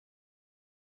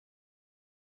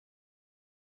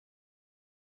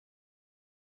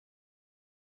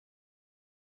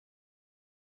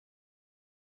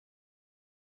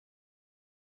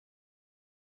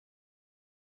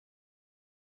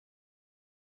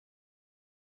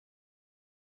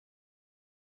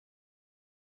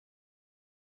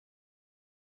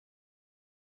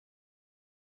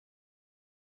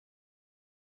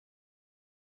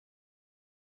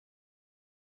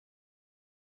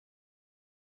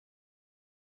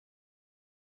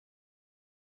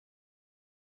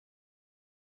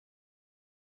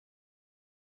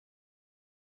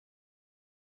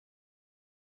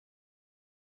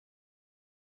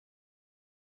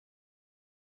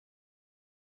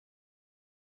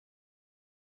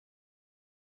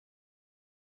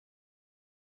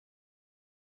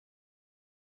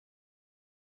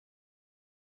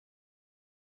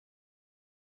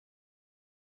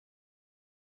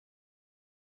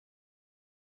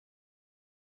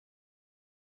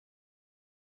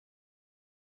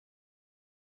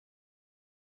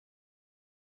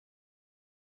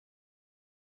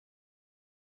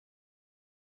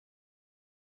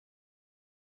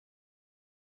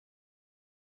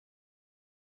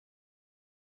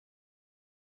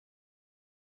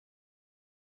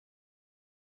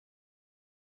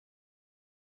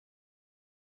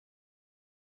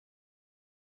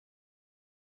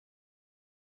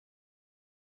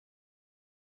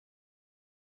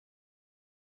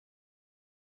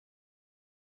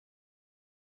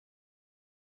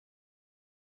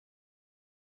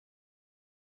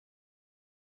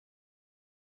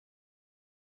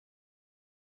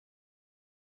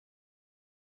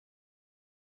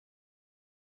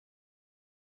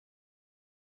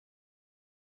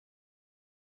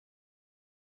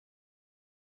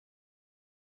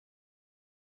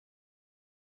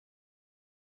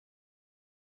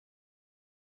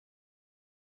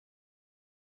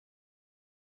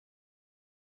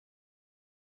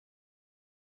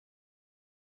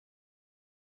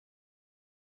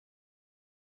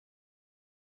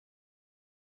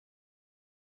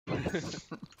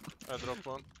I dropped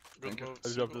one. Good move. I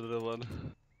dropped another one.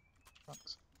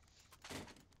 Thanks.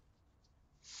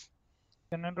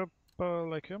 Can I drop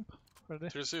like jump? Ready?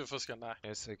 Tror du syvfuskar? Nej.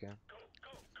 Yes, I can.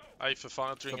 Nej för fan,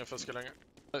 jag tror ingen fuskar längre.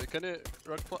 Can you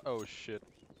rock flash? Oh shit.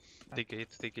 Take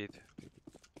it, take it.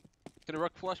 Can you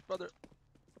rock flash, brother?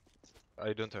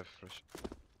 I don't have flash.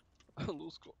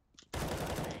 Lose goal.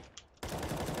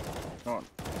 No.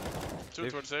 Two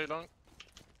If- towards A long.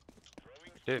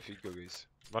 There if you go, guys.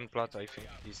 One plat, I think.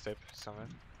 He's step somewhere.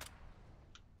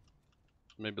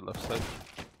 Maybe left side.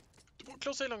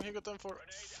 Close A long, he got them for.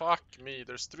 Fuck me,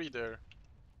 there's 3 there.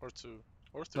 Or 2.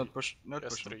 Or 3. Not push. Not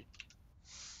Yes, push. 3.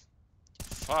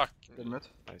 Fuck Good me. mid.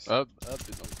 Nice.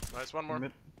 Nice, one more.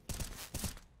 Mid.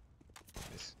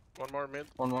 Nice. One more mid.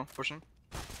 One more. Pushing.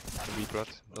 B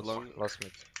plat. Along. Last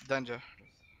mid. Danger.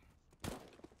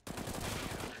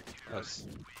 Nice.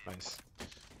 Nice.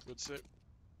 Good save.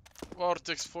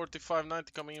 Vortex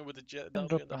 4590 coming in with the jet down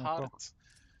drop in the one, heart.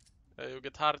 You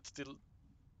get heart till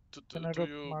Can I to drop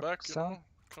you Mark back, you Sam? know?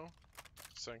 Cool.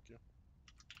 Thank you.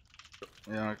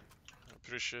 Yeah.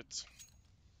 Appreciate.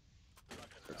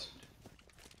 Good.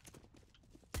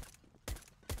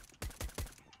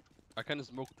 I can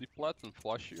smoke the plat and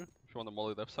flash you if you want to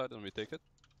molly left side and we take it.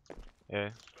 Yeah.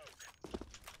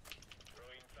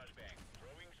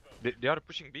 They are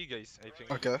pushing B, guys, I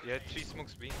think. Okay. Yeah, 3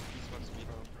 smokes B. 3 smokes B.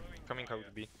 Coming out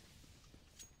B.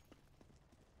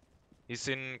 He's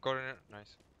in corner.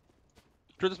 Nice.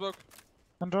 Through the smoke.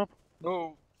 And drop.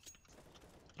 No.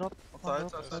 Drop. Outside,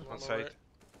 drop. outside. On side.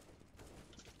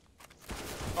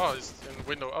 Oh, he's in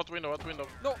window. Out window. Out window.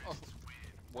 No! Oh.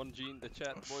 1G in the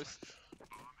chat, boys.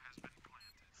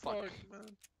 Fuck.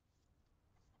 Man.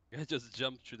 I just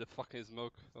jumped through the fucking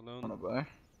smoke alone. Wanna buy?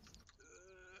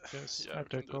 Yes, Yeah, I we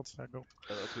can take do drop. it. I go.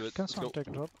 Let's do it. Can Let's go. someone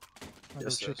take drop? I Yes, go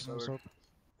yes, chicken I will. soap.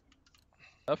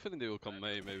 I think they will come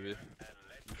May, maybe.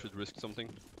 We should risk something.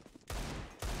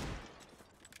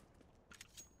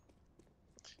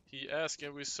 He asked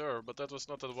can we serve, but that was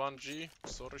not at 1G.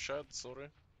 Sorry, Chad. Sorry.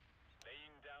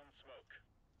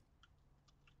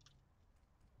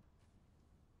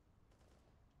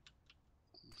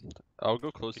 I'll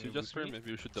go close Can to you, you boost Jasper. me?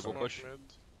 Maybe you should double Smoke push. mid.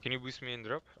 Can you boost me and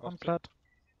drop? One After? plat.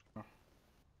 Do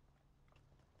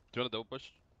you wanna double push?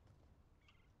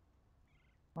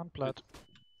 One plat.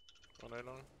 One A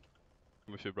long.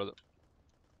 I'm with you, brother.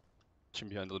 Chin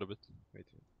behind a little bit. Wait.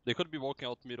 They could be walking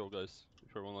out middle, guys,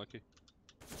 if you're unlucky.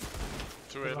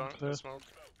 2 A Long long. clear. Smoke.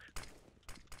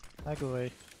 I go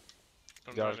away.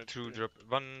 Don't There are manage 2 to- drop.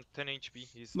 1 10 HP.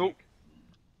 He's No. weak.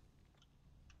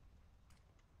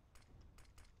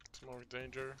 Smoke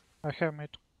danger. I have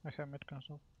mid. I have mid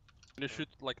console. Can you shoot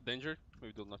like danger?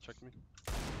 Maybe they'll not check me.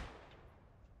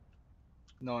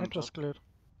 No one. It was clear.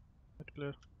 It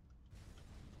clear.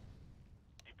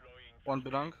 One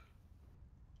belong.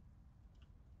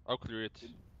 I'll clear it.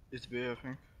 It's B, I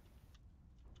think.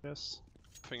 Yes.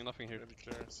 Nothing here. Really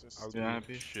clear assist. I'll Yeah, do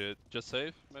B. Shit. Just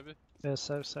save, maybe? Yes,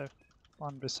 save, save.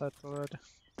 One beside already.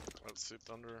 Let's sit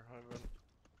under Ivan.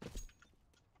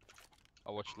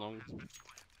 I'll watch long.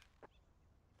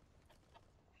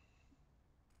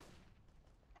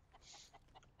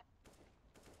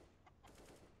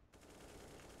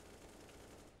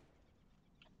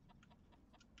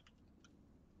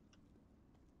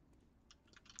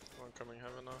 One coming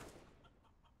heaven now.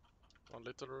 One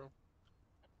little room.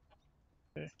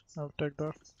 Okay, I'll take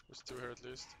door. There's 2 here at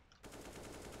least.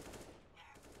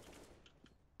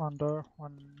 One door,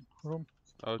 one room.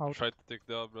 I'll Out. try to take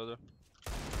the out, brother.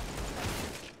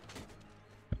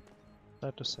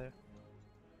 Try to save.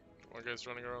 One guy's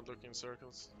running around looking in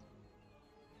circles.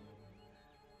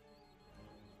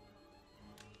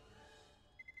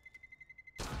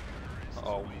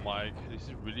 Oh my, is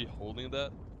he really holding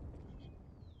that?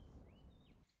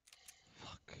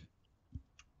 Fuck.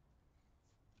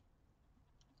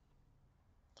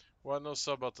 Why no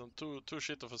sub button? Too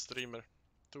shit of a streamer.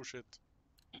 Too shit.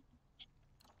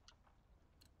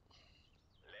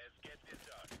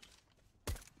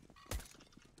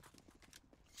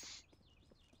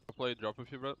 I'll play drop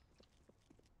with you, bro.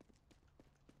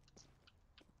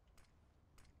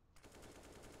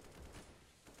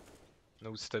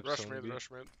 No steps Rush on mid, B.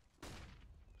 rush mid.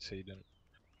 Say then.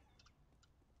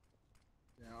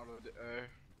 Yeah, already.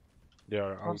 They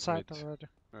are One out side mid. already.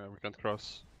 Yeah, we can't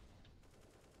cross.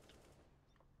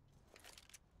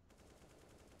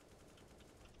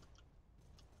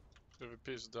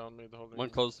 PvP is down mid holding. One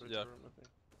close, right yeah. room, I think.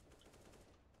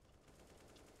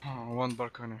 Oh, one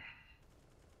balcony.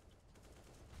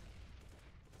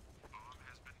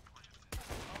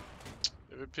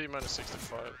 PvP minus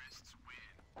 65.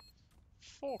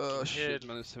 Fucking Shit, hell.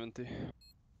 minus 70.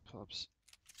 Clubs.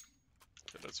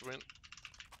 Okay, let's win.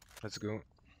 Let's go.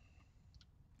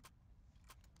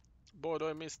 Boy, do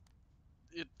I miss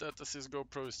it that this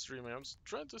GoPro is streaming. I'm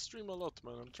trying to stream a lot,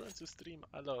 man. I'm trying to stream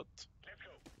a lot.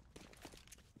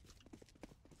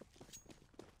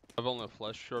 I've only a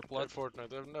flash short Play plat.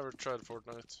 Fortnite. I've never tried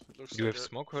Fortnite. It looks Do you like have a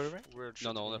smoke, Harvey? weird shit.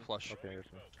 No, no, to only me. flash. Okay,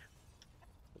 okay.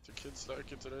 But the kids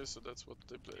like it today, so that's what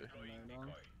they play.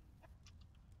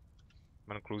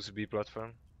 Man close B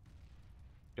platform.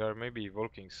 They are maybe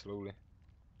walking slowly.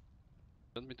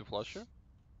 Want me to flash you?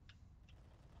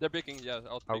 They're picking, yeah,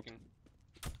 out Out. picking.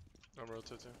 I'm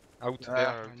rotating. Out, they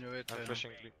Yeah, are I out. knew it. I'm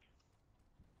flashing B.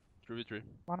 3v3.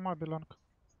 One more belong.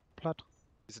 Plat.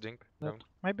 It's Dink. Dead. Down.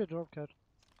 Maybe drop cat.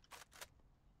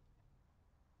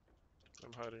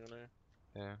 I'm hiding on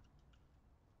A. Yeah.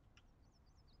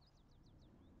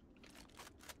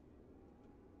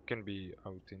 Can be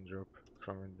out in drop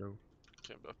from window.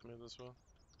 Came back mid as well.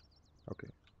 Okay.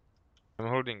 I'm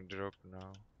holding drop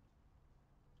now.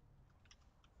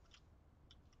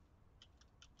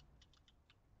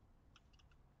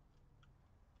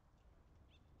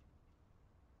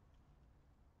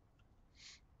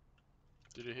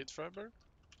 Did you hit Freiburg?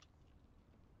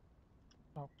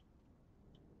 No.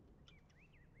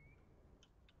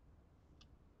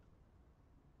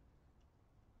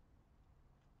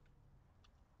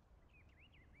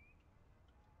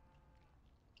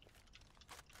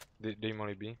 They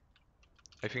might be.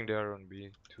 I think they are on B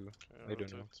too. Okay, I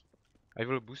don't know. rotate. I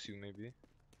will boost you maybe.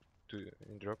 To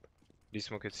in drop. They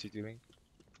smoke at CT link.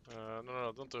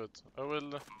 No, don't do it.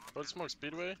 I'll smoke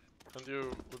Speedway, and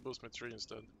you will boost me 3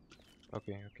 instead.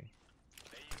 Okay, okay.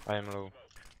 I am low.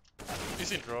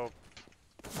 He's in drop.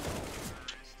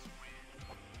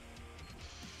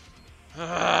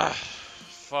 Ah,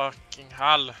 fucking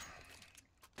hell.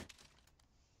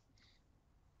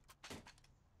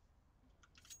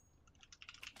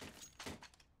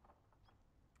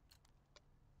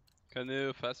 Can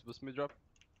you fast boost me drop?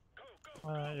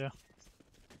 Yeah.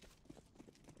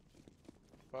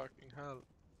 Fucking hell.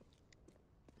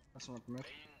 That's not mid.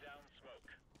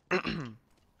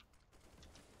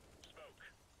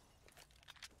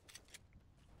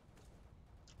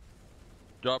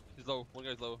 Drop, he's low, one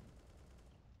guy's low.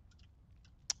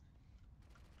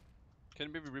 Can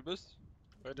you maybe reboost?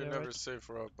 I did Yeah, never right. save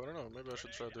for up. I don't know, maybe I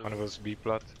should try do One that. was B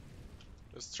plat.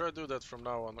 Let's try do that from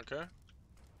now on, okay?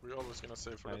 We're always gonna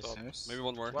save for Nice. that up. Nice. Maybe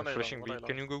one more. One I'm A flashing long, B. one A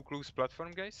Can long. you go close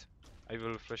platform, guys? I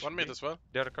will flash One B. mid as well.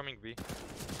 They are coming B.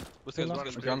 Boost Belong. guys,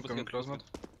 boost Okay, guys, I'm boost coming guys, close boost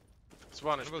mid. guys. It's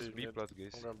one One was HP B mid. plat,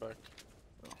 guys. I'm going back.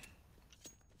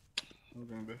 I'm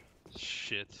going B.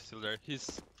 Shit, still there.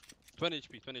 He's 20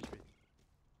 HP, 20 HP.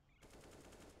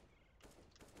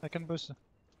 I can boost it.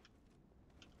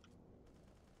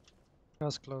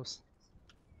 Gas close.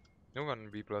 No one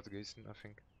B plat, guys.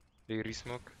 Nothing. They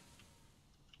resmoke.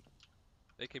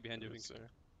 AK behind you, Let's Vink. see.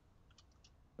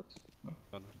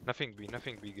 Oh, no. Nothing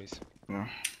B, guys. Yeah.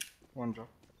 One drop.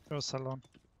 Go salon.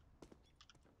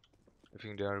 I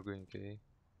think they are going A.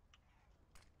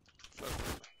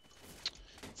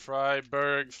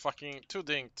 Freiburg, fucking 2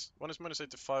 dinked. One is minus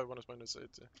 85, one is minus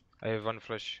 80. I have one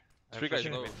flash. I'm 3 guys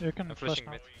flashing low. mid. You can I'm flash flashing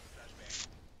now. mid.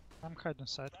 I'm hiding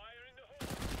side.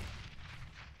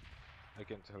 I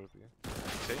can't help you.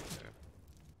 Safe?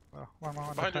 Oh, one more on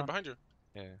the Behind you, town. behind you.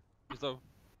 Yeah. He's low.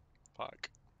 Fuck.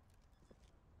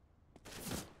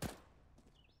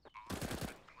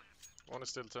 One is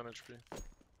still 10 HP.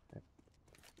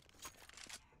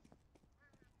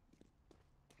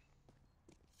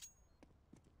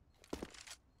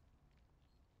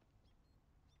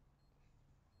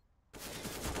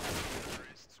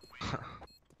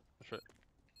 That's right.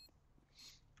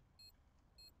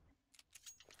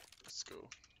 Let's go.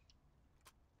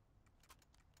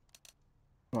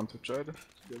 Want to try that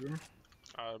together?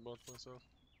 I bought myself.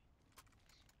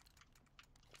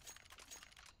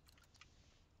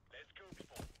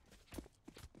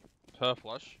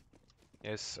 Flash.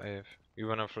 Yes, I have. You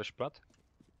wanna flash plat?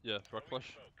 Yeah, rock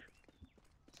flash.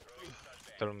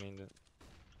 Tell me in the...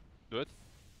 Do it.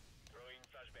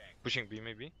 Pushing B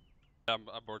maybe? Yeah, I'm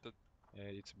aborted. Yeah,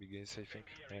 it's B guys, I think.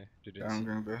 Yeah, didn't Yeah, I'm see.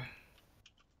 going B.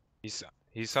 He's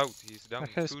out, he's down.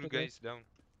 Okay, 2 speedway. guys down.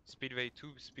 Speedway 2,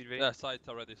 speedway. Yeah, side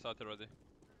already, side already.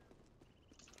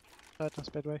 Side and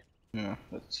speedway. Yeah,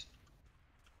 that's.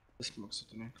 The smoke's at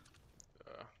the link.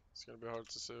 Yeah, it's gonna be hard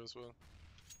to save as well.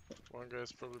 One guy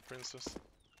is probably Princess.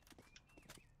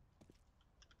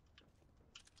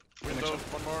 Window,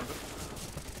 one more.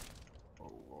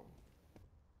 Oh, whoa.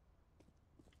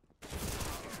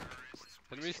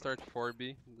 Can we start 4B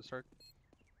in the start?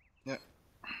 Yeah.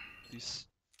 Please.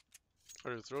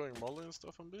 Are you throwing molly and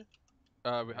stuff on B?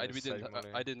 I Yeah, didn't. side molly.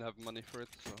 I didn't have money for it,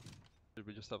 so did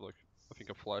we just have like I think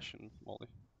a flash in Molly.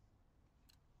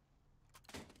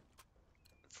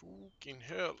 Fucking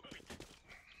hell.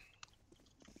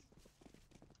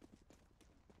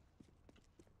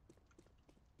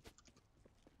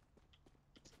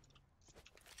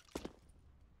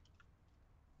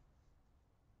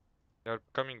 They are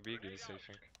coming big guys, I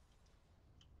think.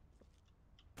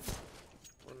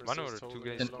 One is One or just two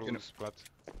holding guys it long. close plat.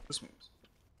 This moves.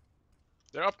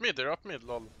 They're up mid,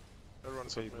 lol.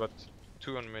 Everyone's Okay, up mid. but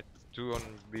two on mid, two on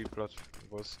B plat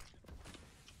was.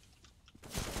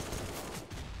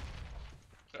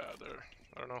 Yeah, they're...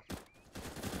 I don't know.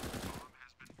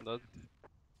 Dead.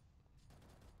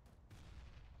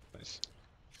 Nice.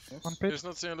 Yes. One pit. He's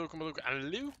not saying Luku Maluku.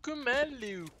 And Luku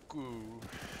Maluku!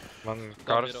 One Down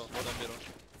cars. middle, down middle.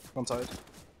 One side.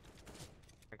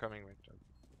 I'm coming with.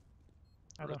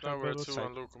 I Right don't now have we're bullets. two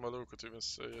on Luku Maluku to even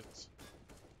say it.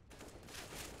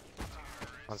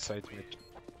 One side mid.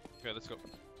 Okay, let's go.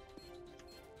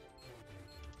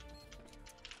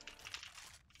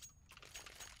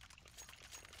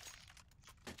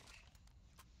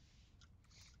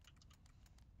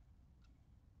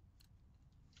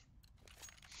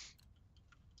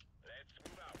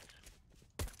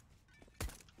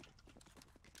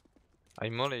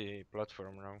 I'm only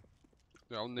platform now.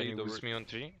 Yeah, I'll Can need you the boost me on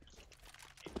 3?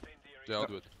 Yeah, I'll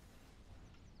do it.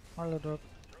 I'll drop.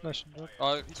 Flash and drop.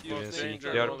 You Smoke have danger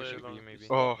danger. They are all day pushing B long. maybe.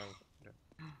 Oh.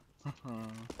 No.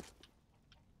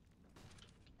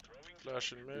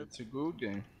 Flash in mid. It's a good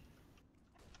game.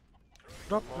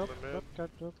 Drop, I'm on drop, the mid. drop, cat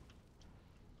drop.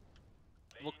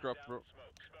 Smoke drop, bro.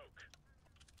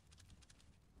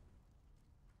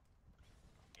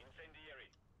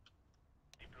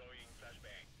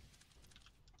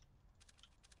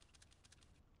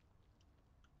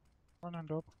 One and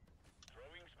drop.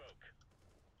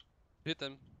 Hit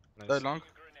him. Nice. Dead long.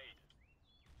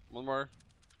 One more.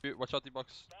 Watch out the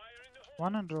box.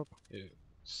 One and drop. Yeah,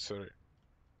 sorry.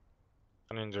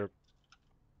 One in drop.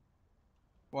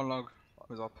 One log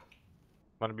was up.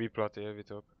 One B plat, yeah,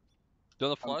 with up. Do you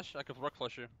want a flash? I can rock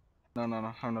flash you. No, no,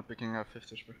 no. I'm not picking up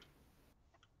 50 HP.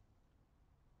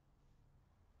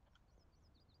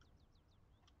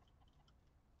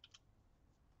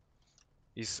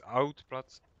 He's out plat.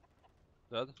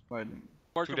 Dead. Wait.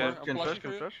 More, Two come more. dead. I'm Can flashing flash, for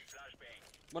can you. flash.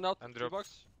 One out. And Two drop.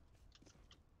 box.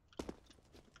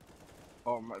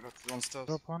 Oh my god, one stairs.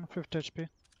 Drop one. 50 HP.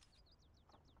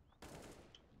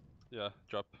 Yeah,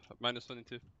 drop. Minus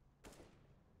 22.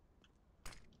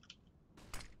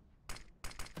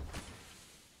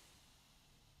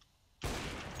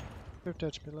 Fifty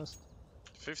HP last.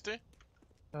 50?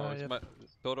 Oh, it's Yeah. my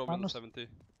total minus Minus- 70.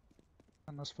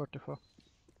 Minus 44.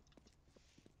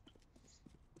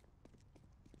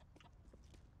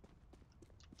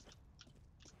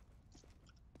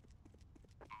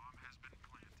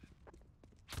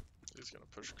 He's gonna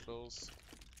push close.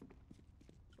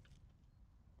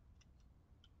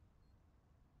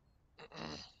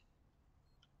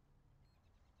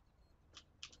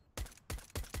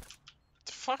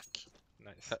 The fuck?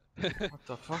 Nice. What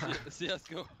the fuck?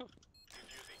 CSGO. I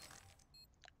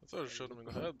thought I shot him in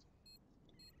the head.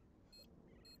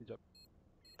 Good job.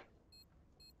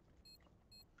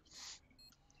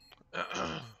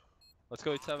 Let's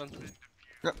go, it's 7.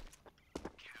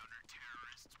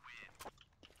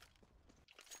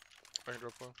 I can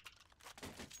drop one.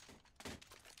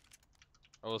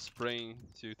 I was praying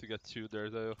to get 2 there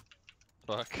though.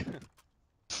 Fuck.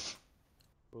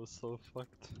 It was so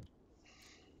fucked.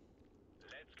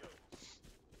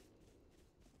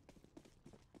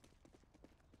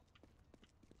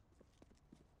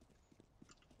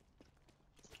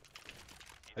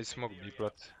 I smoke B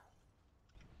plat.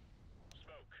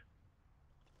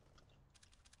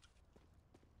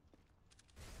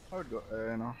 I would go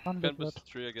no. One Can big blood. boost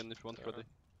 3 again if you want, Yeah. Freddy.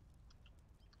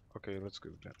 Okay, let's go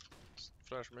then.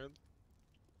 Flash mid.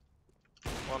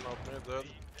 One up mid, dead.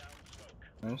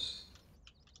 Nice.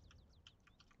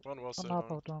 One was One there.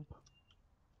 up of jump.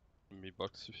 Me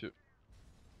box if you.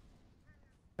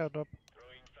 Cat drop.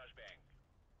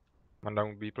 One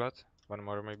down B plat. One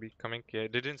more maybe coming. Yeah,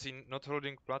 didn't see not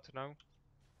holding plat now.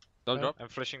 Don't Yeah. drop. I'm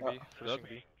flashing B. Flashing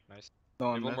B. Nice. No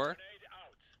One one left. more.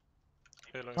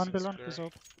 Hey, long One seems below clear. is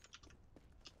up.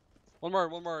 One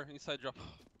more. Inside drop.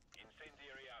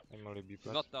 I'm only B He's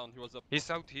plat. not down, he was up. He's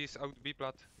out B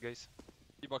plat, guys.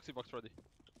 E-box ready.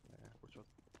 Yeah. Watch out.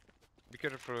 Be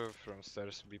careful from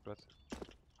stairs, B plat.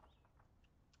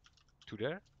 Two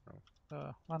there?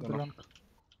 One Don't know. below.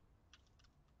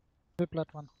 Big blood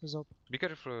one is up. Be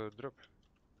careful, drop.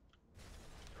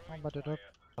 Somebody drop.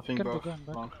 I think Can be both. going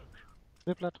back. Long.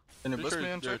 Big blood. Can you Pretty boost sure me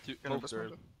and there are check? two- Can you both boost me? there.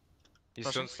 and check? He's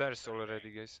Flashing. on stairs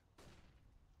already, guys.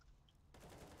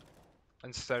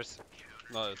 And stairs.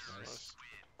 Nice. Nice.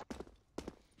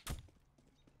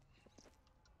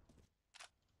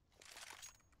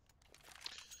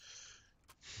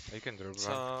 You can drop one.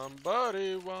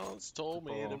 Somebody once told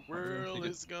me the Oh, world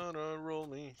good. is gonna roll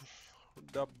me.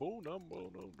 The bone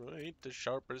ain't the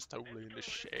sharpest tool in the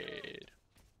shed.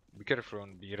 Be careful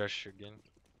on B rush again.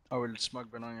 I will smoke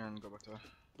banana and go back to.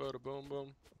 Bada boom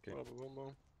boom. Okay. Bada boom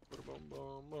boom. Bada boom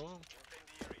boom boom.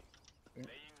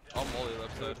 I'll molly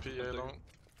left side. PA I'm taking- long.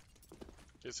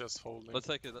 He's just holding. Let's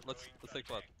take it. Let's take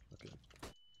flat.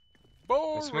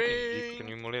 I'm smoking deep. Can Boring.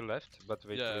 you molly left? But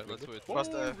wait. Yeah, wait, let's wait. wait.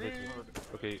 Last Boring.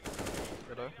 Okay,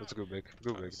 Hello. let's go back.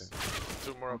 Go back Nice. then.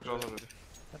 Two more I'm up close there. already.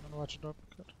 Can I watch drop?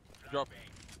 Good. Drop.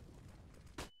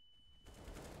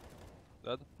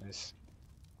 Dead. Nice.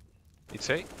 It's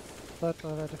A? That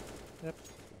already.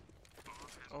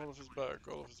 All of his back.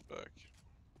 All of his back.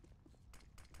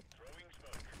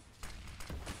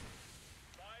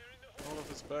 All of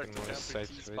his back. Can The we camping side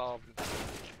keys wait? bomb.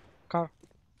 Car.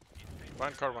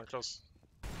 One car, one close.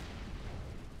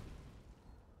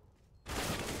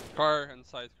 Car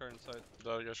inside. Car inside.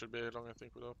 That guy should be A long, I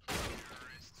think, with up.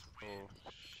 Oh.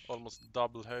 Almost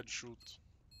double head shoot.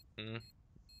 Mm.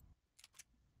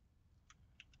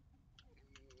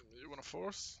 You wanna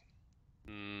force?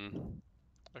 Hmm.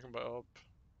 I can buy up.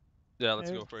 Yeah, let's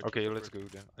Yeah. go for it. Okay, let's go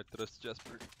then. I trust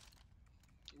Jasper.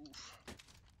 Oof.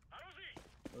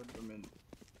 I mean,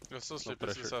 Let's still No sleep.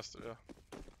 It's pressure. disaster, yeah.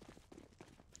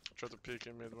 Try to peek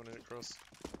in mid when he cross.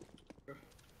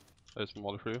 There's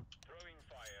molly for you.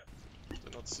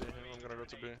 Did not see him. I'm gonna go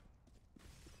to B.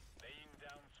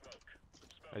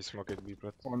 I smoke at B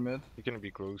plat. one mid. You can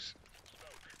be close.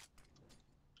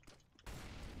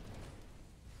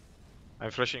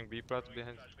 I'm flashing B plat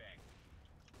behind.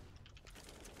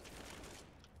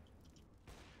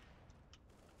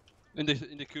 In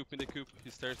the coop.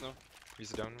 He's stairs now.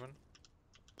 He's down one.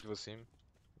 It was him.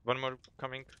 One more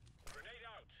coming.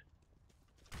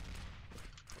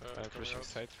 I'm Coming flashing out.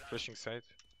 side. Flashing side.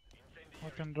 I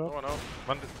can No drop. one out.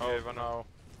 One. Oh, One now. out.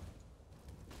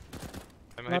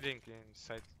 I'm Not- hiding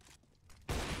inside.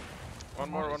 One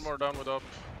more down with up.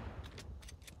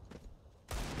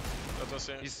 That was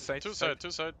him. He's side. Two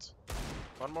side.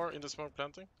 One more in the smoke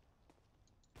planting.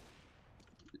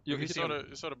 You He's hit You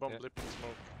him. saw the bomb Yeah. blip in the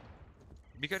smoke.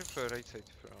 Be careful right side.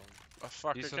 Ah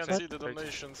fuck, He's I on can't side. see the Right.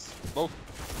 donations.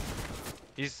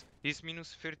 He's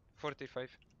minus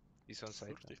 45. He's on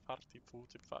side.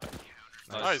 45.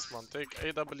 Nice. Nice man, take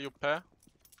AWP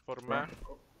for me. Nice.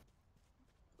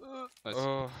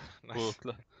 Oh, Cool. nice.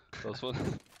 Close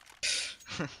one.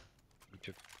 Good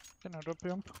job. Can I drop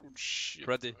jump? Oh shit.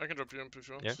 Ready. I can drop you if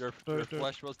you want. Yeah. Your Do it.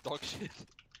 flash was dog shit.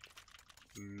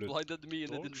 Blinded me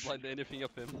and it Dog didn't shit. blind anything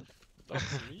of him.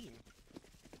 That's mean.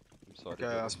 I'm sorry. Okay,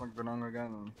 brother. I smoke banana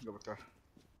again and go back there.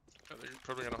 Yeah, they're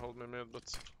probably gonna hold me mid, but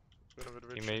bit of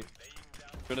a He bitch. may.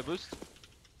 Gonna boost?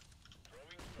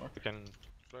 You can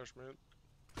Flash mid.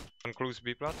 unclose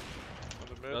B plat. On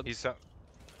the Dead. mid. He's up.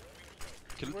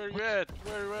 Kill. Where you at?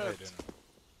 Where you I at? don't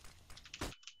know.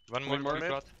 One more more B mid.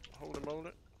 plat. Holy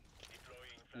moly.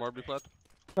 More B plat.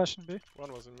 Flash in B.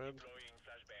 One was in mid.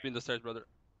 Be in the stairs, brother.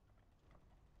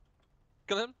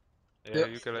 Kill him. Yeah, Yeah.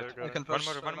 you kill Yeah, it. got I it. can One flash.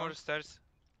 more. One more stairs.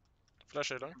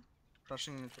 Flash A long.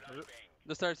 Flashing.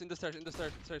 The stairs, in the stairs.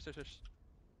 Stairs.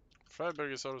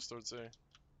 Freiberg is also towards A.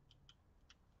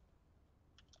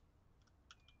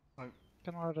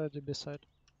 Can already be side.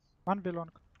 One B long.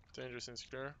 Danger seems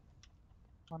clear.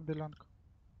 One B long.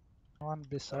 One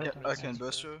B side. Yeah, and I one can B-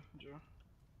 burst you, Joe.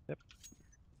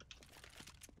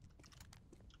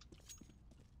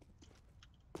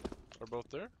 Are both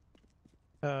there?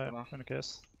 In any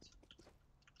case.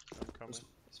 I'm coming.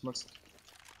 Smokes.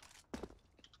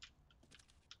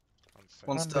 On side.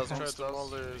 One And stairs, behind. one Try to stairs.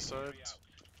 molly side.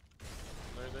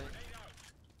 Nading.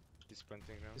 He's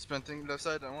planting now. He's planting left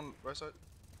side and one right side.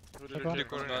 Who did Okay. you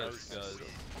kill? Nice, guys.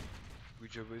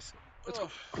 Good job, boys.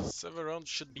 Oh, 7 rounds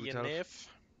should be Good enough.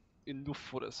 Enough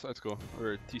for this. Let's go.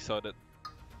 We're T-sided.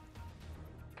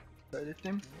 Side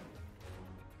team.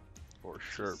 For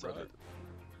sure, T-side. brother.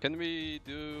 Can we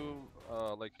do,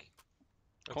 like,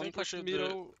 I think we contact should.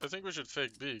 Miro? I think we should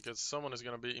fake B, because someone is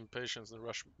gonna be impatient and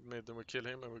rush mid, and we kill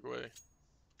him and we go A.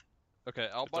 Okay,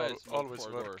 I'll It buy a al- smoke always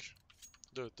for work. door.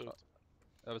 Do it.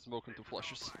 I have a smoke and 2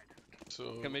 flashes.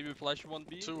 So Can maybe flash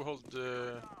 1B? 2 hold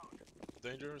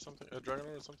danger or something, dragon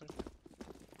or something.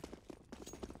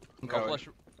 Okay,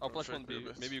 I'll flash Fake 1B. B a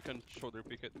bit. Maybe you can shoulder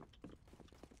pick it.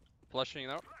 Flashing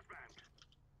now.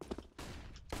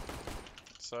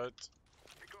 Side.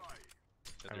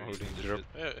 I'm they're holding using the this drop.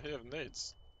 shit. Yeah, he have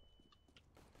nades.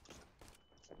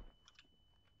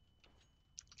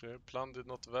 Okay, plan did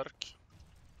not work.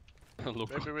 Look.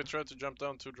 Maybe we try to jump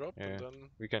down to drop and Yeah. then...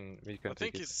 We can I take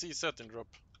think it. he's C-set in drop.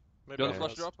 You Maybe wanna he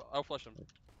flash has. drop? I'll flash him.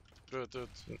 Do it, do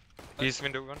it. He's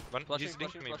window one. Flashing, He's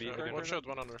linked flashing, me. flashing, Be turn, okay. One turn. shot,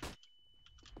 one under.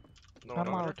 No I'm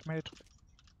one under. out, mate.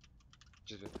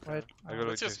 Just wait. Wait, I will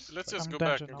Let's just. let's just I'm go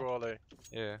back dungeon and now. go all A.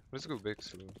 Yeah, let's go back.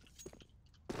 So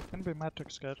Can be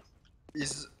Matrix scared. He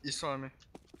saw me.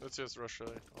 Let's just rush A.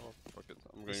 Oh, Fuck it.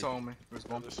 I'm He going. saw me. With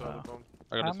bomb. other side of bomb.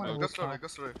 I got I'm this a smoke. wood now. Go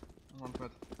straight. One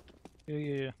mid.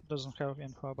 Yeah. Doesn't have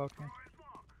info about me.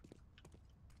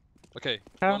 Okay.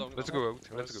 Can- go long, let's long. go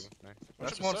out. Let's go. Nice. Nice. One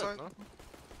That's should be one side, side. no?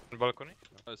 On balcony.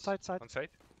 Nice. Side, side. On side.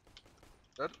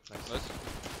 Nice.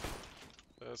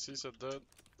 C-set dead.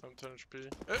 I'm 10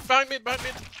 HP. Behind mid, behind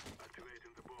mid!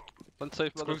 One safe,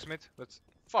 Let's brother. close mid.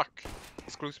 Fuck!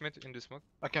 Let's close mid in the smoke.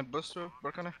 I can't bust through.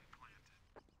 Balcony.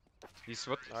 He's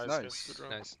what? Nice, Nice. Good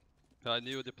round. Nice. I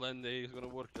knew the plan A is gonna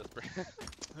work, Jasper.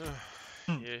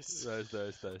 Yes. nice.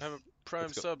 I have a prime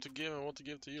Let's go. sub to give and want to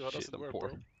give to you. How does Shit, it I'm work, poor.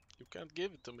 bro? You can't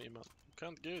give it to me, man. You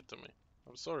can't give it to me.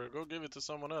 I'm sorry, go give it to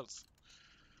someone else.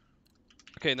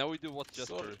 Okay, now we do what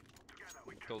Jasper Sorry.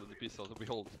 told in the piece, so we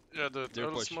hold. Yeah, dude, Your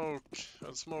I'll push.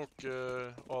 smoke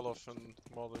Olaf and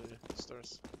Molly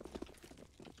stairs.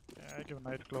 Yeah, I give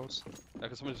night close. Yeah,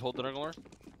 can someone just hold the regular?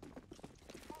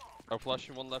 I'll flash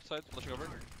him one left side, flashing over.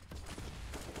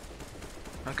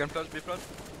 I can flash. Be flash.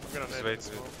 I'm gonna Just nade wait, this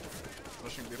wait. smoke.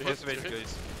 Flashing. Be Hit, flash. Just wait, hit.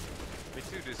 guys. We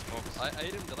do the smokes. I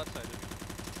hit him the left side.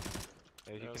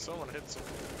 Yeah, you Yeah, can. someone hits him.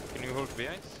 Can you hold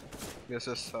behind? Yes.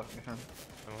 Behind.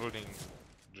 I'm holding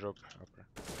drop upper.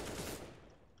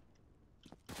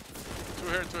 Two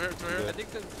here. Yeah. I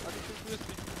think the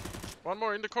USB. One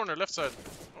more in the corner, left side.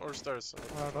 Or stairs.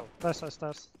 Left side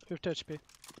stairs. 50 HP.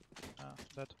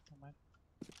 Dead. Oh, mine.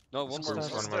 No, one more.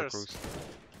 Stairs. One more Stairs. close.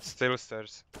 Still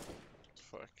stairs.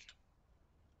 Fuck.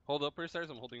 Hold upper stairs,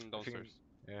 I'm holding I think- downstairs.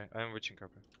 Yeah, I'm watching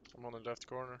upper. I'm on the left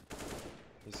corner.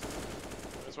 He's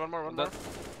There's one more, one I'm more. dead.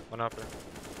 one upper.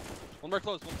 One more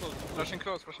close, one close. Flashing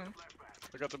close. Flashing.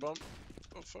 I got the bomb.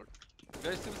 Oh fuck.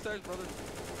 Guys, two stairs, brother.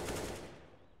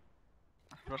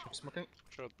 Flash. Smoking.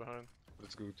 Shot behind.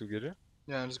 Let's go together.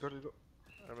 Yeah. Let's go.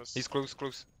 MS. He's close.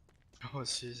 Oh,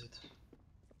 sees it.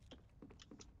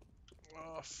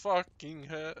 Oh, fucking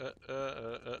hell.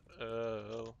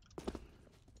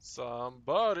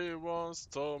 Somebody once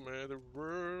told me the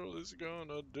world is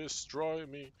gonna destroy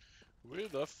me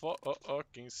with a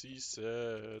fucking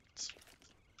C-set.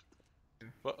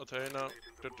 But hey now.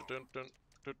 Dun, dun, dun,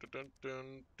 dun, dun, dun,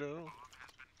 dun, dun.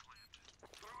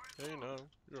 Hey now,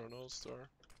 you're an all-star.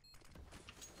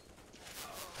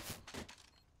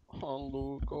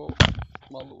 Maluco.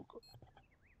 Maluco.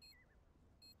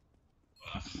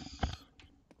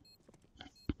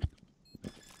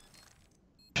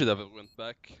 Should have went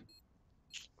back.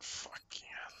 Fucking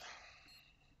hell.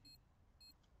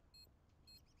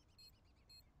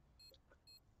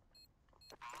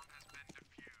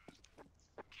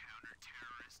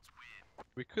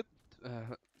 We could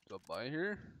go by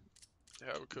here.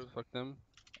 Yeah, we could. Fuck them.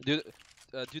 Do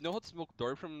you know how to smoke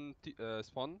door from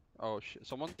spawn? Oh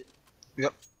someone?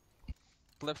 Yep.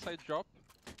 Left side drop.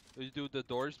 You do the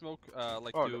door smoke,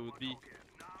 like Oh, you B.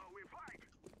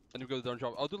 And we go down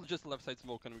drop. I'll do just left side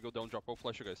smoke and we go down drop. I'll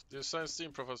flash you guys. Do you sign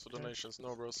Steam profiles for donations?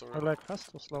 No, bro, sorry. I like fast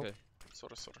or slow? Okay.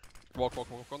 Sorry. Walk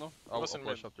no. I'll Was in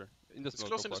flash mid. after. In the It's smoke.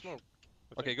 close I'll in the flash. smoke.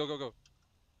 Okay, go.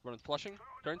 Run, flashing.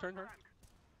 Turn.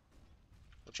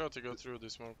 I'll try to go through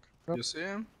this smoke. Yep. You see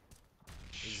him?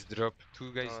 He's drop.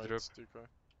 Two guys Alright, drop. it's decoy.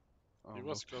 Oh, He no.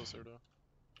 was closer though.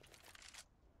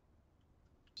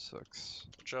 Sucks.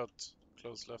 Watch out.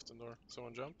 Close left and door.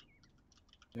 Someone jump.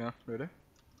 Yeah. Ready?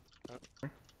 Yeah.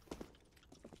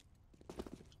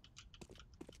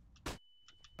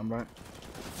 I'm right.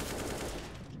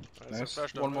 Nice. Nice.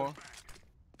 Flash down One there. more.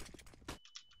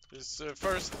 He's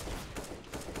first.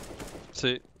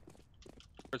 See.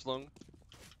 First long.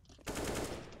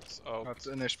 It's out. That's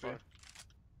an HP. Fuck.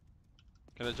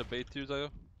 Can I just bait you, Zayo?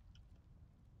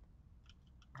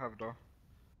 Have door.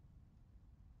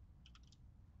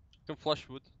 Can flash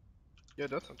wood. Yeah,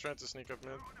 that. I'm trying to sneak up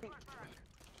mid.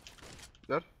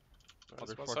 Dead. Nice, one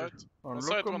Motherfucker. side. On One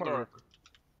side, look, one door.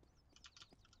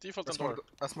 Default I and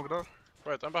door. smoke door.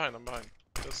 Wait, I'm behind.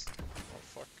 Just... Oh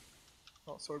fuck.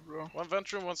 Oh, sorry, bro. One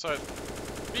vent room, one side.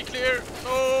 Be clear!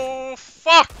 No!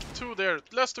 Fuck! Two there.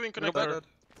 Last two in Go back. connector.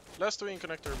 Last two in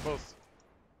connector, both.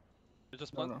 You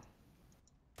just No, plant. no.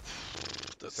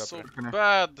 That's up so there.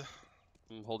 bad.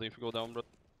 I'm holding if you go down, bro.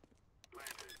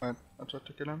 Fine. I tried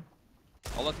to kill him.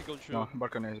 I'll let you go through. No,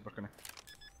 balcony is balcony.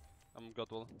 I'm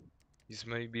Godwell. He's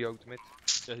maybe out mid.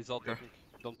 Yeah, he's out, I Okay. think.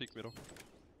 Don't peek middle.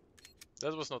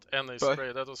 That was not any Bye.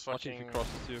 spray, that was Watching if fucking... he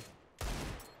crosses you.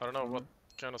 I don't know what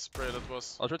kind of spray that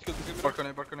was? I'll try to kill the middle.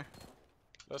 Balcony, balcony.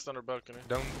 Last under balcony.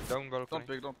 Down balcony. Don't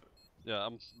pick, don't. Yeah,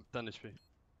 I'm 10 HP.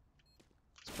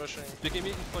 He's pushing. Picking me,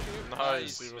 he's pushing you.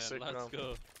 Nice, he was man, sick let's now.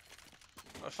 go.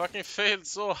 I fucking failed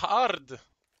so hard!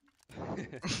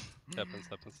 happens.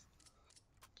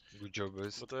 Good job,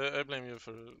 boys. But I blame you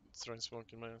for throwing smoke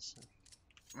in my ass.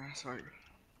 Sorry.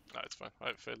 Nah, it's fine.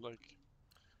 I failed like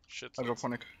shit. I drop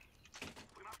panic.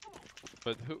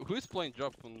 But who is playing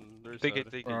drop on their Take side?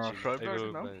 it, take Uh, it. should I I back will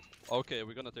it now? buy it. Okay,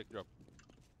 we're gonna take drop.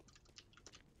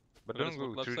 But We're don't gonna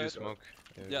go smoke through left the side, smoke.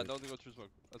 Yeah, wait. don't go through smoke.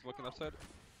 I'm smoking left side.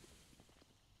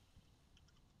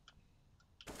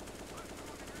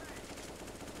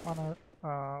 One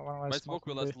My last smoke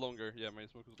will will last be. longer. Yeah, my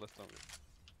smoke will last longer.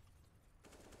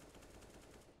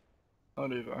 I'll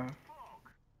leave.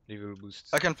 He will boost.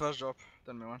 I can flash drop.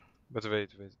 10 me one. But wait.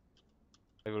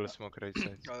 I will smoke right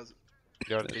side. Guys,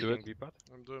 You are Do taking it. B path?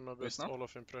 I'm doing my best now?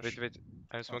 Olaf impression. Wait.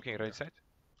 I'm smoking okay. right side.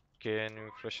 Can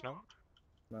you flash now?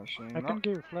 flashing I now. can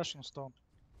give flash on stone.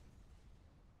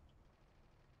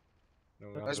 No,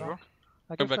 Nice, Nice, answer. bro.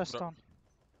 I give back, flash bro. stone.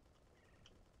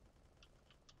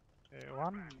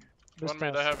 One. One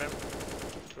mid, I have him.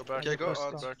 Go back. Okay, go First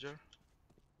out. down. Jer.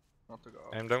 Not to go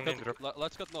out. I'm down in drop.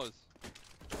 Let's get noise.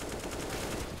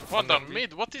 One One down down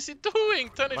mid, what is he doing?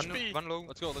 10 One, HP! one low.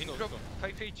 Let's go, let's in go, drop.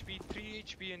 let's 5 HP, 3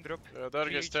 HP in drop. Yeah, there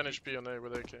 3 gets 10 HP. HP on A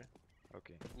with AK.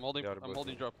 Okay. I'm holding, They are I'm both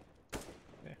holding low. drop.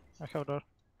 Yeah, I have door.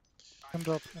 Can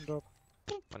drop, can drop.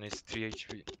 One is 3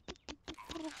 HP.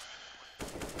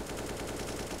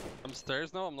 I'm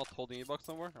stairs now, I'm not holding E-box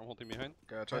somewhere, I'm holding behind.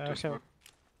 Okay, I tried Yeah, I to have- smoke.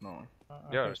 No. I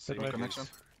Yeah, have same speed right. connection.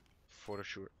 For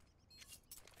sure.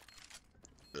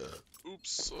 Oops,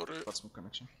 sorry. Got some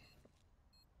connection.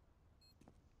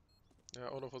 Yeah,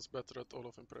 Olaf was better at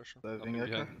Olaf impression. Diving Nothing AK.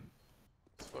 behind.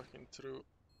 It's fucking true.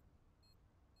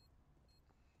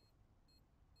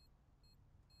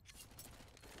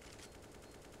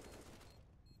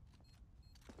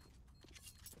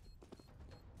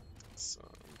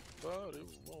 Somebody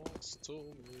once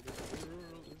told me the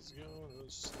world is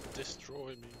gonna destroy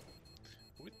me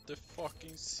with the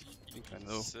fucking C I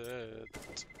know. set.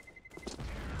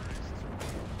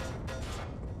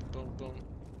 Boom, boom,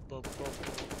 boom, boom,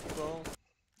 boom.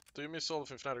 Do you miss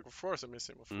Olaf in Fnatic? Of course I miss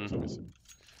him, of course I miss him.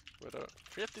 We had a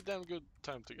pretty damn good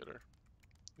time together,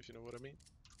 if you know what I mean.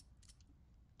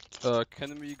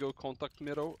 Can we go contact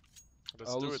middle?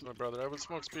 Let's I'll do s- it, my brother. I will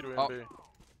smoke Speedway Oh. and B.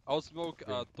 I'll smoke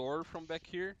Okay. door from back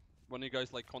here when you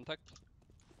guys like contact.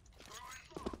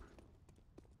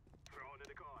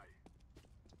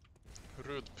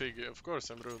 Rude pig, of course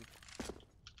I'm rude.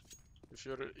 If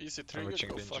you're easy trigger, watching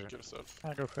go danger. fuck yourself.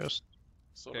 I go first.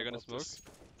 So Okay, gonna about smoke. this.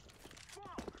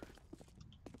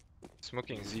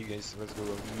 Smoking Z, guys. Let's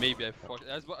go. Maybe I fucked.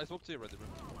 I smoked you already, bro.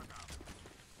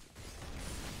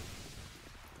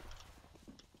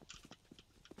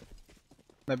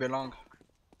 Maybe long.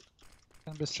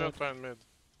 Can be Shot side. behind mid.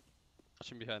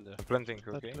 Watching behind there. Planting,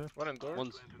 That okay. clear. One in door.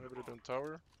 One's, Maybe they don't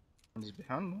tower. One is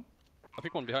behind, no? I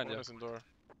think one behind, One yeah. is in door.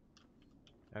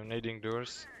 I'm nading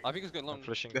doors. I think it's going I'm long.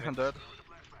 flashing. Behind mid. dead.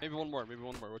 Maybe one more,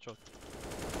 watch out.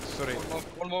 Sorry.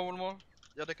 One more.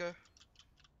 Yeah, DK.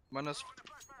 Minus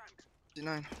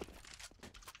 59.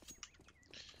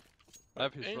 I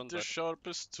have his run Ain't the back.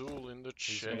 sharpest tool in the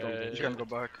He's chair. in door. You can go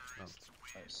back. No.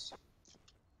 Nice.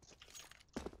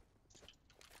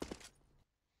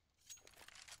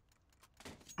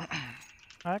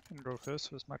 I can go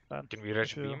first with my plan. Can we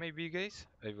rush B Sure. maybe, guys?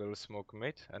 I will smoke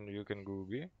mid and you can go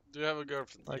B. Do you have a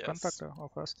girlfriend? I Yes. contact her or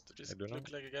first. Does this I don't know.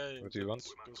 look like a guy What do you want?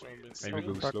 that goes around being Maybe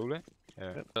single? go Back. slowly.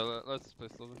 Yeah. Yep. Let's play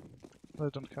slowly. They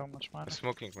don't have much mana. I'm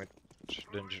smoking mid.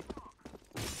 Danger.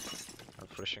 I'm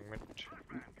flashing mid.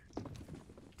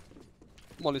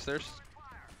 Molly stairs.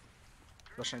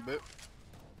 Flashing bit.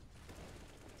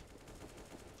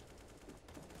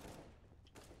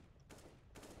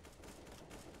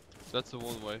 That's the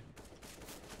one way.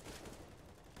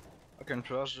 I can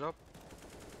flash drop.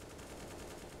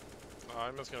 No,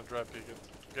 I'm just gonna drop peek it.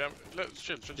 Okay,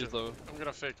 chill. He's low. I'm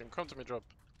gonna fake him. Come to me, drop.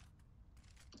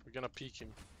 We're gonna peek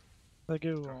him. They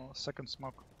give second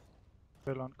smoke.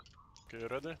 Very long. Okay, you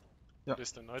ready? Yeah.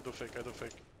 Listen, I do fake.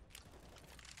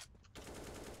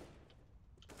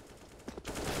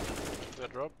 Dead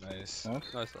drop. Nice.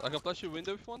 Nice. Nice. I can flash you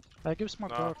window if you want. I give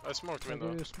smoke Nah, door. I smoked I window.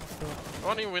 give you smoke door.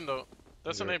 One in window.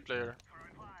 That's an Yeah. A player.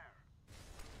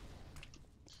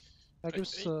 I give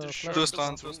ain't the flash. sharpest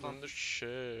stun, tool stun. in the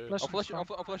shed. Flash I'll flash stun.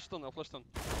 I'll flash stun, I'll flash stun.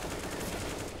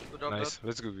 Good job, Nice.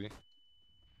 Let's go B. dead.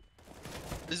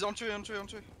 He's on tree.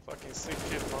 Fucking sick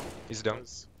kid, man. He's down.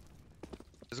 Nice.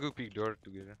 Let's go peek door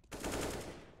together.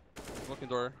 Blocking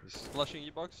door. Yes. Flashing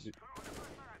E-box. Yeah.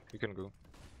 You can go.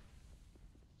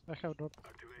 I have drop.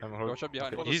 I'm Go holding. shot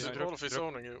behind. Okay. Okay. He's Behind. drop, Wolf is drop.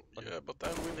 owning you. Okay. Yeah, but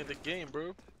I'm winning the game,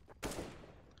 bro.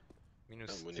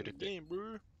 Minus I'm winning the 30. game,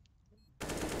 bro.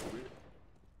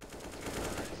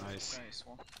 Nice. Nice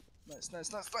one.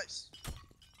 Nice.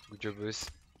 Good job, boys.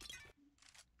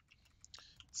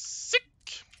 Sick!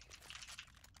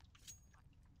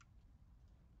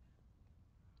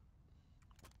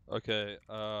 Okay,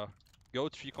 go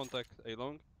 3 contact A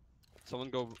long. Someone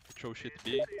go throw shit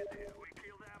B.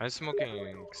 I'm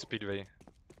smoking Speedway.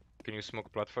 Can you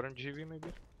smoke platform GV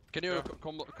maybe? Can you Yeah.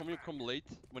 come late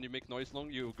when you make noise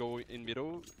long? You go in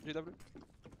middle, GW?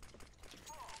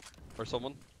 Or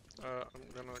someone? I'm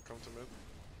gonna come to mid.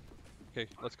 Okay,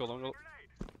 let's go long.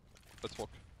 Let's walk.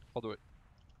 All the way.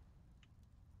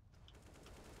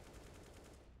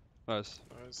 Nice.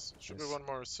 Nice. Should Nice. be one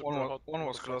more super One, hot. one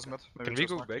was close mid. Maybe Can we just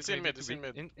go knock. back? It's in maybe mid, to it's B? in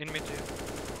mid. In mid,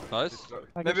 yeah. Nice.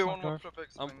 I Maybe get one more smoke flip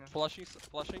X. I'm flashing.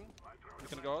 You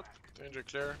can go out. Danger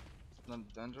clear. Then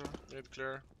danger. Mid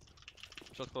clear.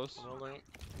 Shot close. I'm holding.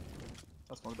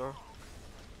 That's smoke door.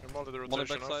 I'm holding the One on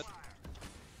rotation backside. off.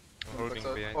 I'm holding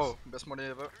Backside. behind. Oh, best money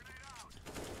ever.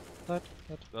 Dead.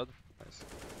 Dead. Nice.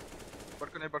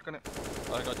 Balcony.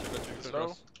 I got you. It's Good low.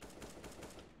 cross.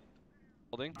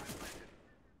 Holding.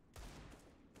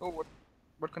 Oh, what?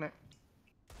 Balcony.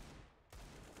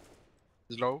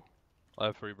 He's low. I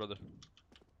have 3, brother.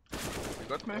 You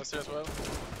got me? Last here as well.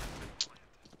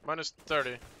 Minus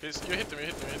 30. Please, you hit him.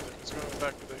 He's going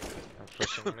back with the I'm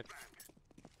flashing mid.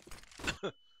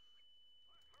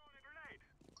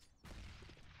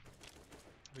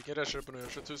 Vi kan rasha upp nu.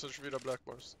 2024 black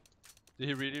bars. Did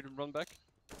he really run back?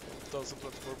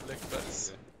 2024 black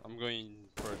bars. Okay. I'm going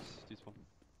towards this one.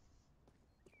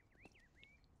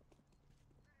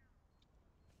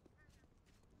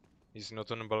 He's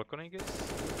not on the balcony, guys?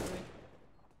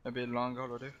 Maybe long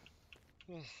already.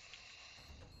 Yeah,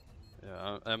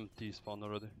 I'm empty spawn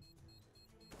already.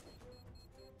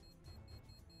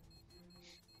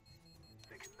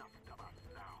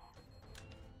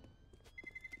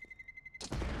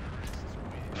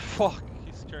 Fuck!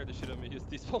 He scared the shit out of me. He's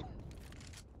despawn.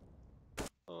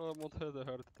 Oh, I won't have a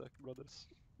heart attack, brothers.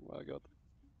 My god.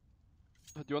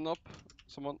 Do you want up?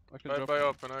 Someone? I can drop. Buy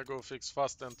up and I go fix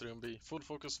fast entry on B. Full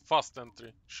focus, fast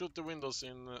entry. Shoot the windows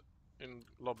in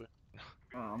lobby.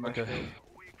 Oh, I'm Okay. actually.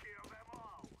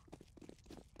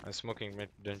 I'm smoking mid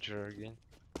danger again.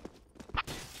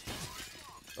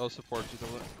 I'll support you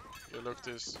over there. You look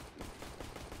this.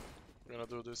 We're gonna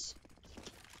do this.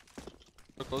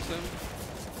 Go close him.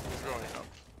 He's going up.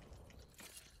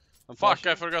 I'm Fuck,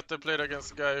 I flashing. forgot I played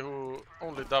against a guy who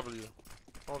only W.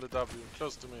 Only W.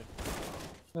 Close to me.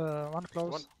 One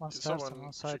close, one stairs and Someone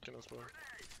one side. chicken as well.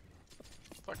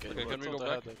 Fuck, Okay, I can we thought go I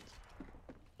had back? it.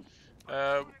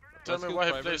 Tell Let's me go why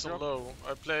he private plays on drop. low.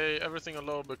 I play everything on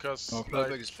low because, No, like,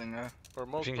 flip X is playing, or I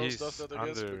most think pros he's does that, I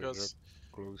guess, under because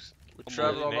close. we I'm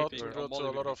travel a molly lot, maybe, we or go I'm to a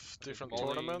molly lot maybe. of different Molly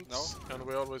tournaments, and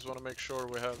we always want to make sure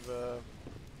we have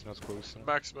Not close. No.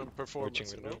 maximum performance,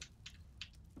 Watching you window. know?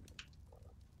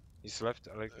 He's left,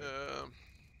 I like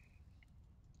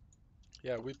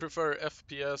Yeah, we prefer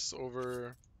FPS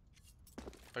over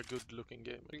a good looking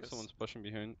game, I I think guess. someone's pushing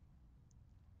behind.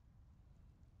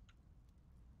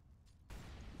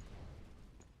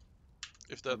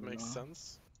 If that I makes don't know.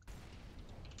 sense.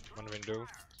 one window.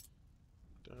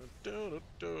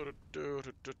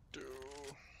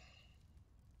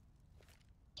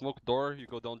 Smoke door, you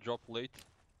go down drop late.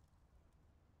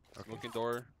 Okay. Smoking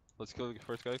door. Let's kill the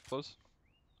first guy, close.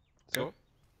 Let's Okay.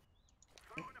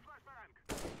 go.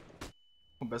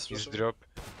 Oh, best He's rush. drop.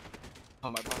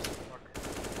 Oh, my boss. Fuck.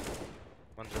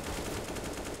 One drop.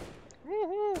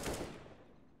 Woohoo!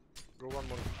 Go one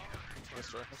more. Nice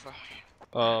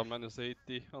try. Minus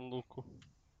 80 on Luku.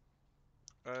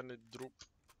 And it drop.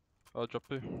 I'll drop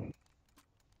you.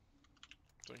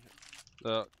 Thank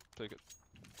you. Take it.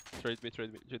 Trade me,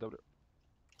 JW.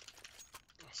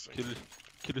 Thank Kill, you.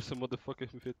 kill some motherfucker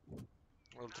if it.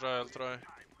 I'll try.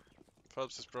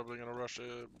 Phelps is probably gonna rush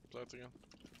plat again.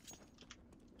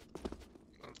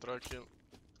 I'll try kill.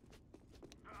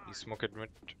 He smoked mid.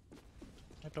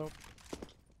 I drop.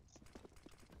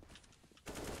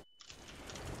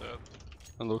 Dead.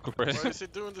 And Luku Why press. is he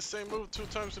doing the same move 2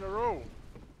 times in a row?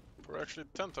 Or actually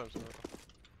 10 times in a row.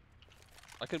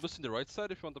 I can boost in the right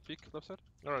side if you want to peek left side.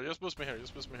 No, just boost me here,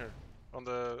 On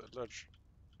the ledge.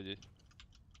 GG.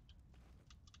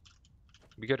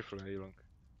 Be careful, long.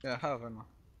 Yeah, I have him.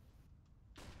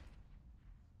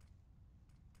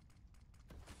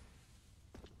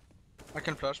 I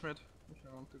can flash mid if you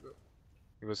want to go.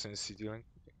 He was in city link.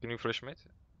 Can you flash mid?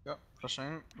 Yeah,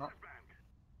 flashing. No.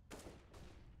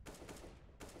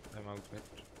 I'm out mid.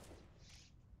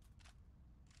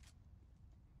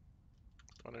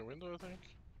 One in window, I think.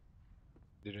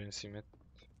 Didn't see it.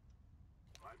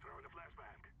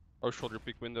 Or shoulder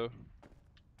pick window.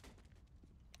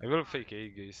 I will fake A,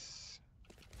 guys.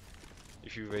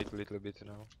 If you wait a little bit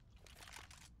now.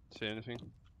 See anything?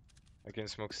 I can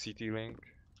smoke CT link.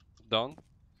 Down.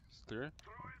 It's clear.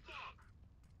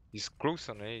 He's close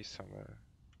on A somewhere.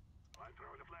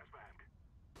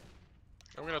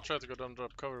 I'm gonna try to go down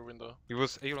drop cover window. He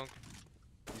was A long.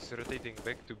 He's rotating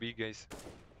back to B, guys.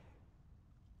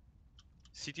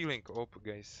 CT link up,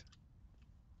 guys.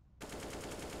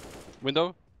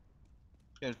 Window.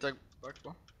 Can you take back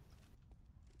one?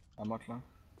 I'm not long.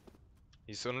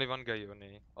 He's only one guy on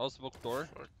A. I'll smoke door.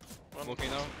 One Smoking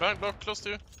now. behind block close to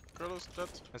you. Carlos, dead.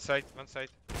 One side. One side.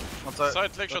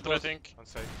 Side leg shot, I close. think. One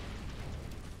side.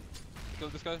 Kill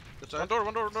this guy. Good One side. door,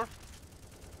 one door, one door.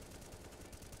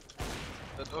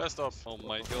 Dead door. Last up. Oh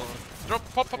my god.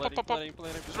 Drop, pop, pop, pop, pop, pop. Planning.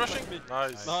 He's rushing. Me.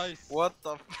 Nice. Nice. What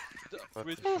the f? What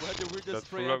We the had the weirdest That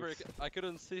spray full ever. out. I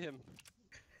couldn't see him.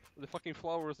 The fucking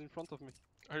flower was in front of me.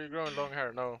 Are you growing long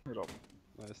hair? No.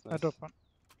 Nice, I nice. drop one.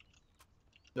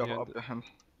 Ja, Yeah, var up behind.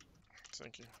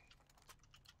 Thank you.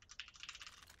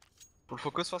 Full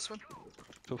focus fast win?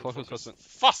 Full focus first one.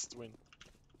 Fast win.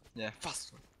 Yeah,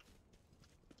 fast win.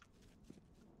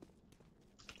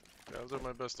 Yeah, I'll do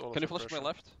my best all Can of you the flash my pressure.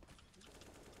 left?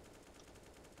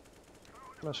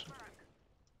 Flash.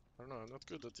 I don't know, I'm not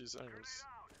good at these angles.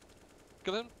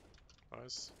 Kill him.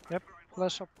 Nice.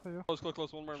 Flash up for you.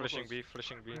 Close. One more. Flashing B,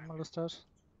 flashing B. I'm on the stairs.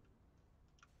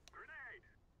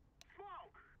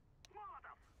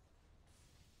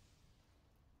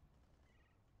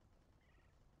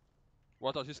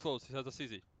 What else? He's close. He has a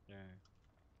CZ. Yeah.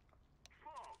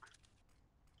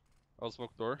 I'll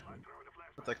smoke door.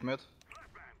 Protect mid.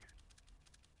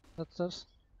 That's stairs.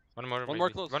 One more. One maybe. more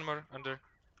close. One more under.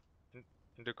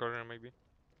 In the corner, maybe.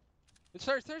 It's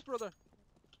stairs, brother.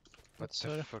 What That's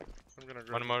the fuck? I'm gonna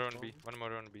grab One more on the B. One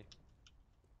more on B.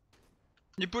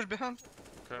 You push behind.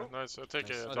 Okay, nice. I take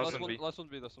Nice. a. Last Last one one. B. Last one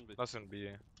B. Last on B,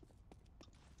 yeah.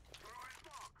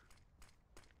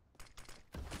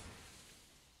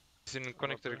 He's in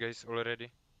connector, Okay. guys,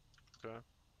 already.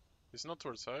 He's not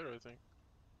towards higher, I think.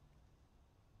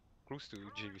 Close to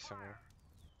GV somewhere.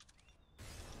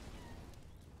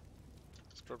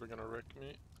 He's probably gonna wreck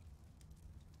me.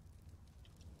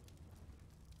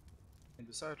 In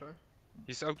the side, right?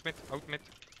 He's out mid.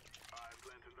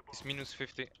 He's minus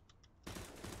 50.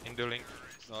 In the link.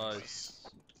 Nice.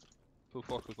 Full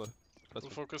focus, bud. Full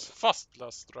focus fast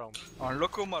last round.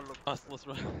 Unlock him, unlock. Let's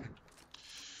run.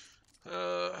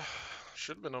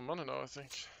 Should be no money now, I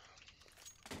think.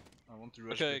 I want to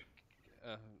rush. Okay.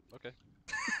 Okay.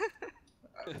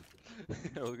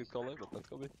 I was gonna call it, but let's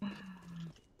go B.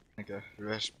 Okay,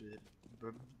 rush B.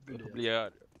 Yeah.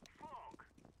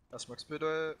 That's max speed.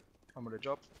 I'm on the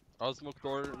job. I'll smoke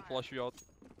door and flush you out.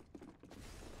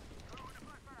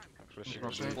 Flashing.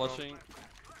 Flashing. B. Flushing.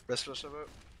 Best flash ever.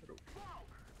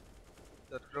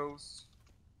 That close.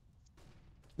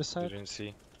 Beside. Didn't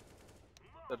see.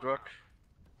 That rock.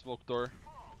 Smoke door.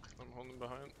 I'm holding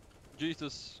behind.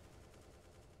 Jesus.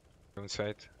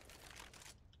 Downside.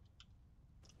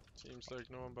 Seems like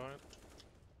no one behind.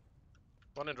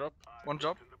 One in drop. One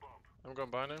job. I'm going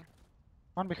behind him.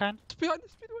 One behind. It's behind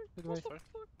us, Speedway. Speedway. Sorry.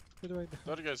 Speedway.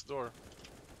 The other guy's door.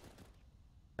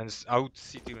 And it's out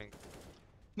CT link.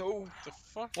 No. The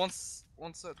fuck? One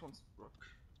side, one rock.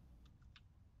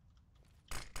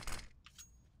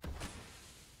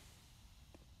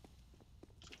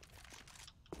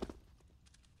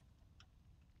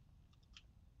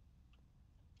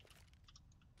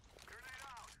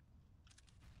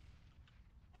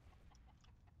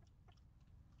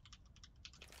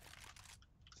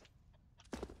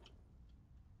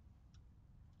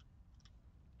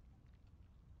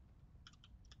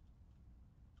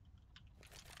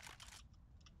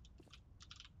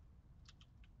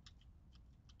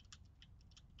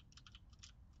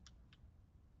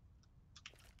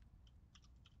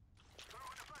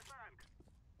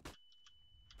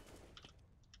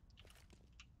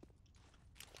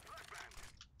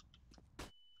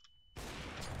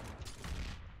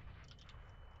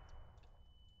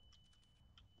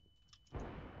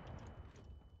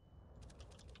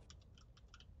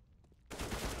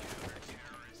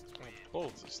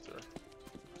 Bolt is there.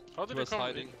 How did He he was come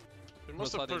hiding. in? He was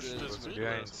must have hiding pushed in- this Was mid.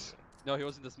 behind. No, he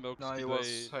was in the smoke. No, he Speedway.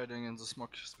 was hiding in the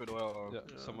smoke speedway. Or Yeah,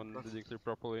 Yeah. someone That's- didn't clear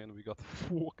properly and we got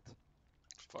fucked.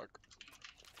 Fuck.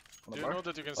 on Do the you bar. know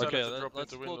that you can set Okay, it to drop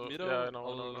let's into float window? middle. Yeah, I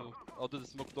know. I'll do the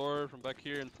smoke door from back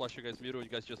here and flash you guys middle. You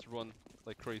guys just run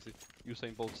like crazy.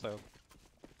 Usain Bolt style.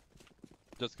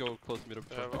 Just go close middle.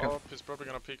 They have Okay. up. He's probably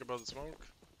gonna peek above the smoke.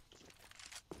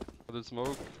 I'll do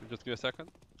smoke. Just give me a second.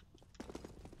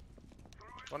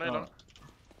 One A long.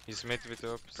 He's mid with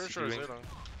up. Pretty sure it's A long.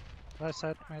 Right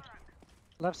side, mid.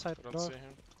 Left side, I don't door. see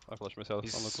him. I flash myself.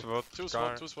 He's I'm not SWAT. Two car.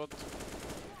 SWAT, two SWAT.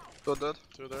 Two dead.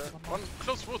 Two there. One more. One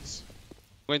close woods.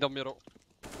 going down middle.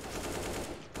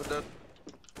 Two dead.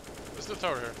 There's the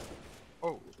tower here. Oh,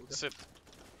 okay. Sit.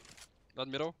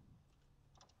 Down middle.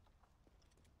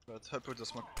 But I put the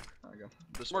smoke again.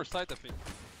 This More one. side, I think.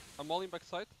 I'm walling back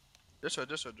side. This side,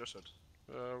 this side, this side.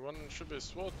 One should be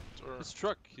SWAT or... He's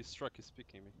struck. He's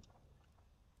picking me.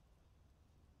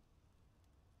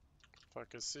 If I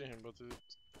can see him, but it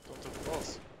don't have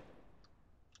balls.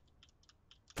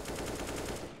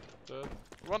 Dead.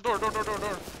 One door.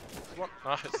 One.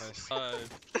 Nice. Nice.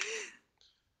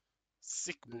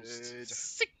 Sick boost. Good.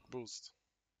 Sick boost.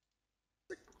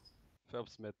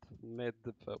 Phelps mid. Mid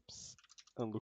Phelps. Unlook.